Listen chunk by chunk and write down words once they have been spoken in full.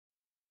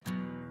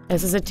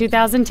This is a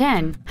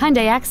 2010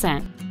 Hyundai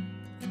Accent.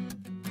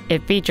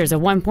 It features a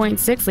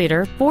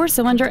 1.6-liter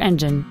four-cylinder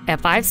engine, a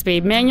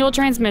 5-speed manual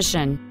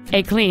transmission,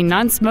 a clean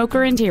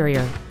non-smoker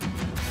interior.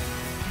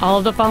 All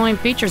of the following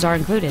features are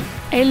included: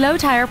 a low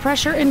tire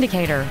pressure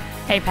indicator,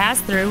 a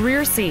pass-through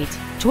rear seat,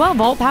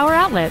 12-volt power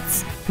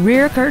outlets,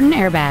 rear curtain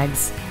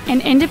airbags, an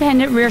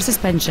independent rear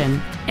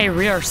suspension, a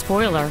rear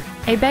spoiler,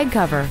 a bed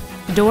cover,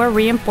 door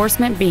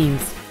reinforcement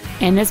beams,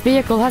 and this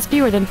vehicle has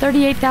fewer than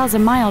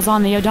 38,000 miles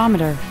on the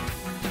odometer.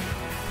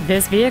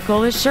 This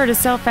vehicle is sure to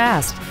sell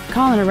fast.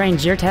 Call and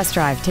arrange your test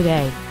drive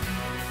today.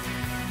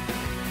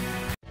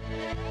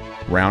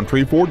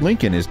 Roundtree Ford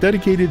Lincoln is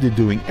dedicated to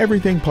doing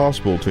everything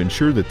possible to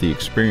ensure that the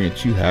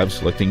experience you have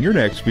selecting your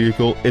next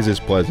vehicle is as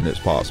pleasant as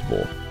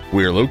possible.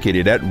 We are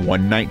located at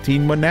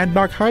 119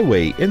 Monadnock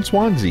Highway in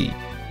Swanzey.